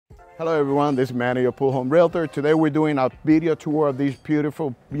Hello everyone, this is Manny, your pool home realtor. Today we're doing a video tour of this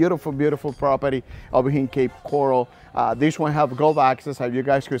beautiful property over here in Cape Coral. This one have Gulf access, as you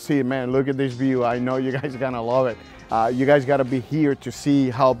guys could see. Man, look at this view. I know you guys are gonna love it. You guys gotta be here to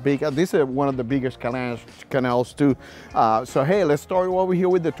see how big, this is one of the biggest canals too. So hey, let's start over here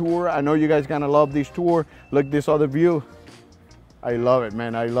with the tour. I know you guys gonna love this tour. Look this other view. I love it,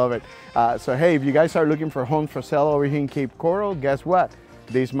 man, I love it. So hey, if you guys are looking for homes for sale over here in Cape Coral, guess what?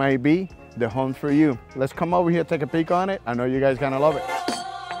 This might be the home for you. Let's come over here, take a peek on it. I know you guys gonna love it.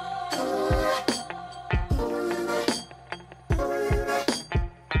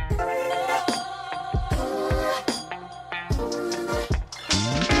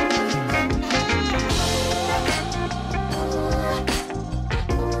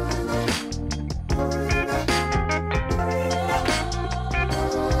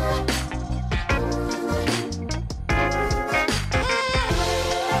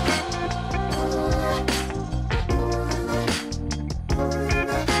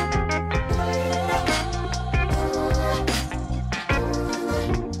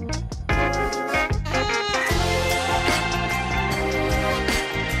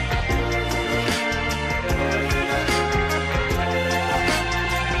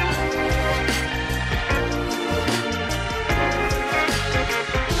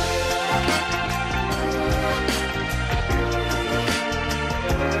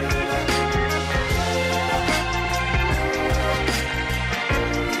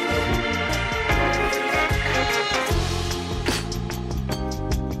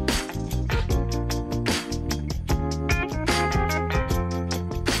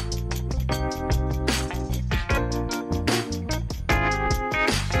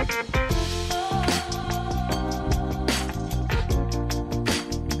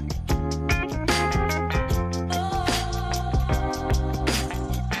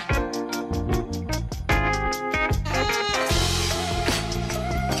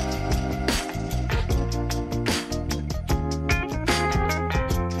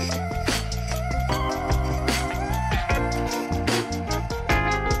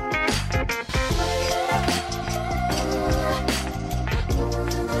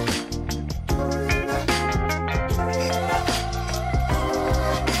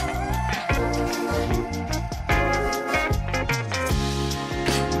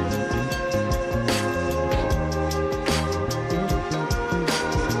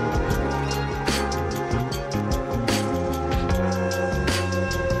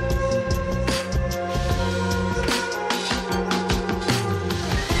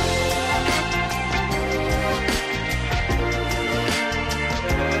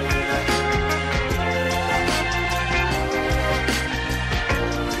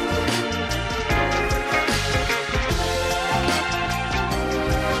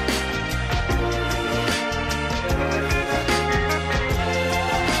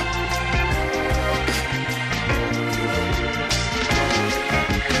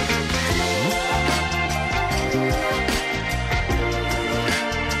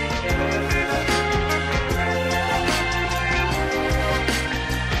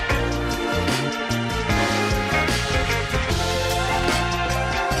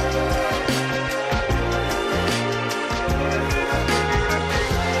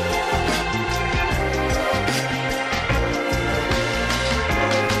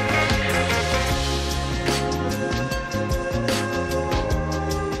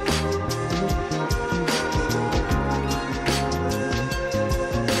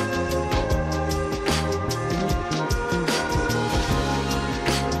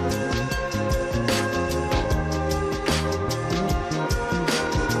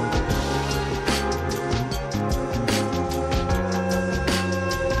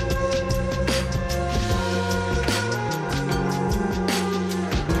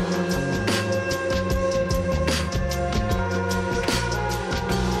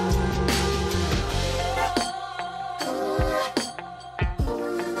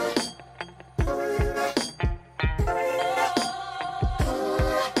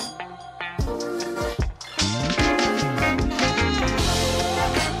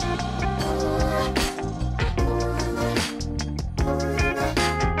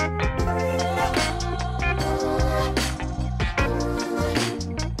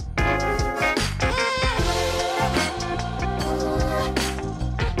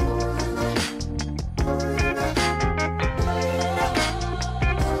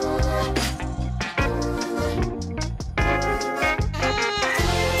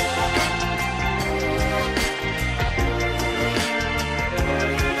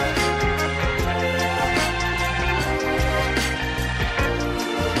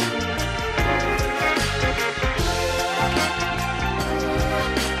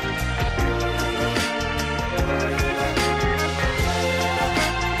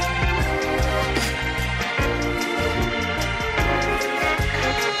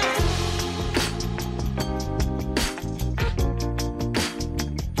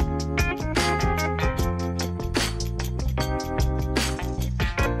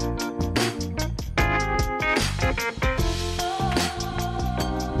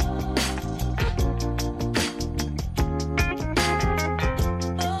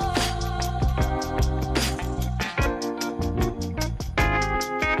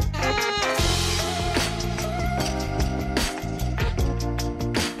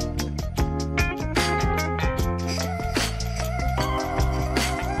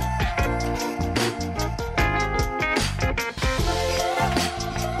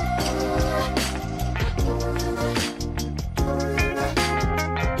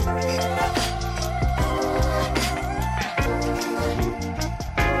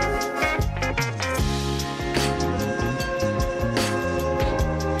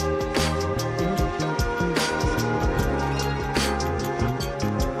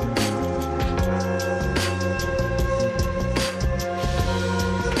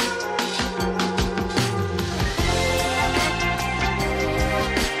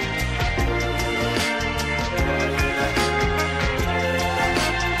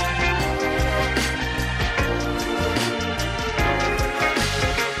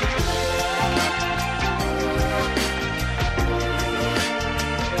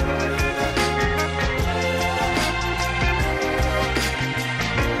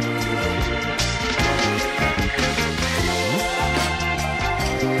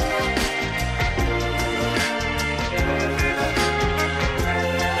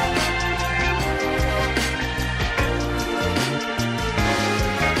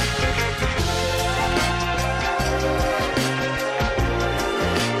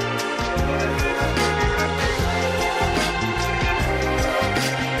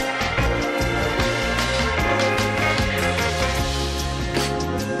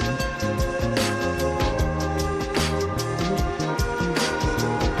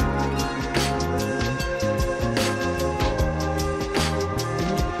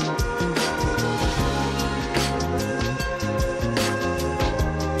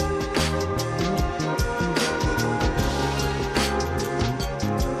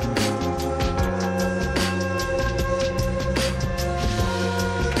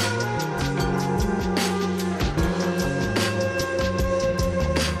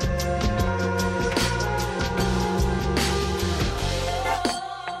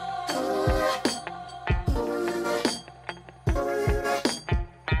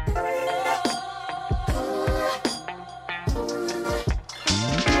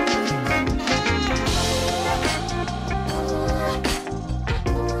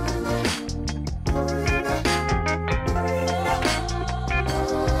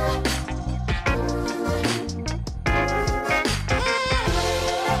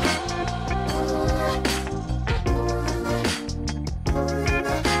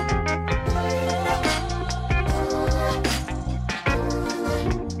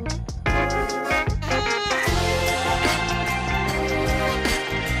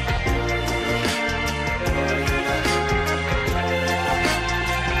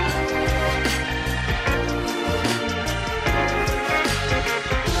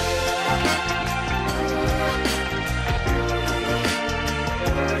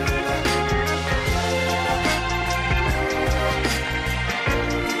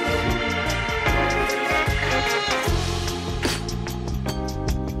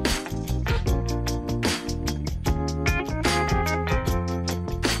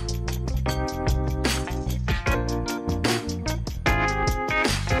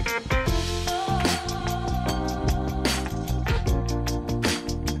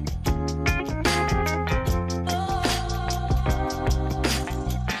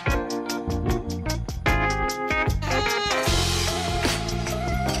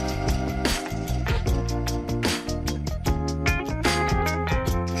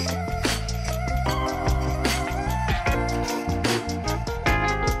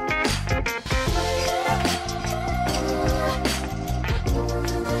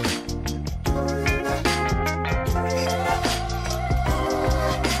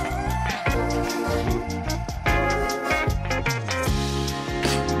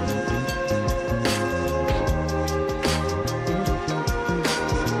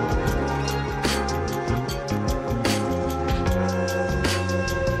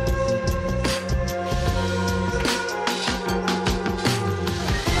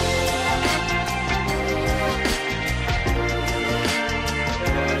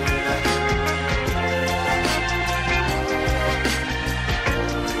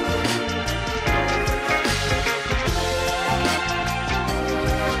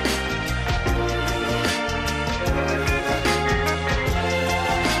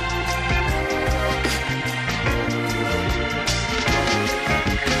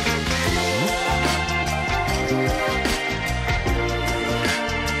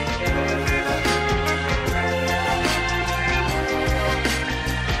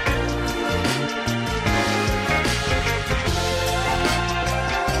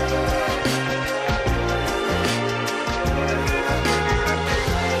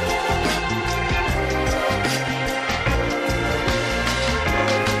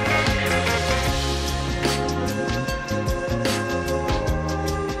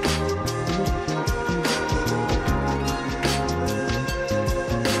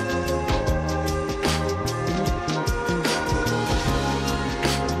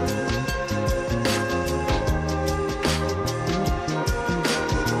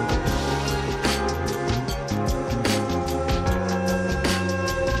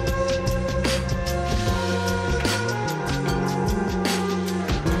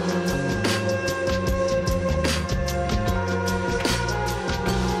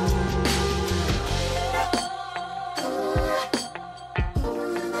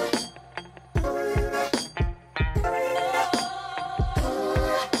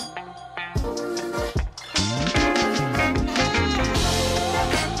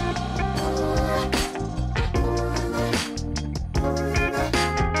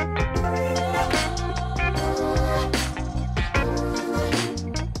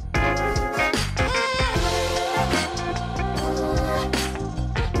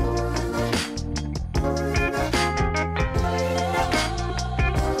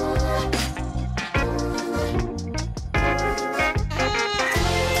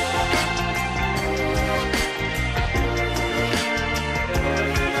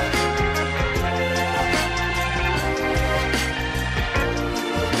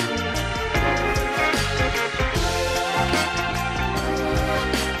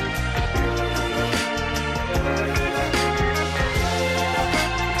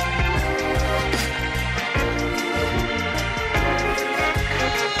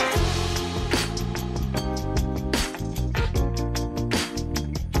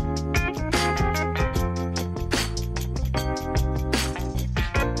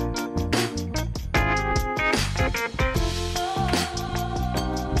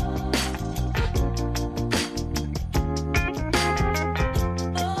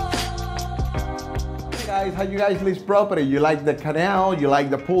 guys, how you guys this property? You like the canal, you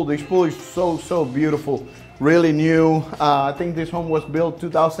like the pool. This pool is so beautiful, really new. I think this home was built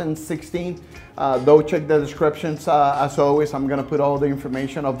 2016. Though check the descriptions. As always, I'm gonna put all the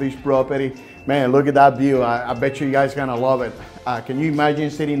information of this property. Man, look at that view. I bet you guys gonna love it. Can you imagine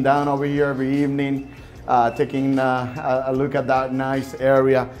sitting down over here every evening, taking a look at that nice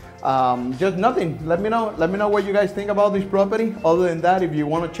area? Just nothing. Let me know what you guys think about this property. Other than that, if you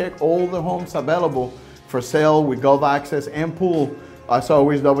want to check all the homes available for sale with golf access and pool, as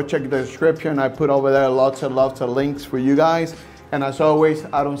always, double check the description. I put over there lots and lots of links for you guys. And as always,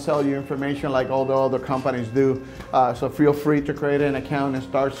 I don't sell you information like all the other companies do. So feel free to create an account and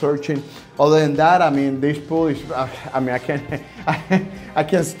start searching. Other than that, I mean, this pool is, I mean, I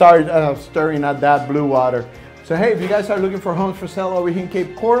can't start staring at that blue water. So hey, if you guys are looking for homes for sale over here in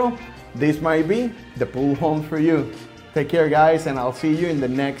Cape Coral, this might be the pool home for you. Take care, guys, and I'll see you in the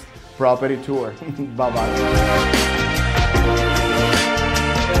next property tour. Bye-bye.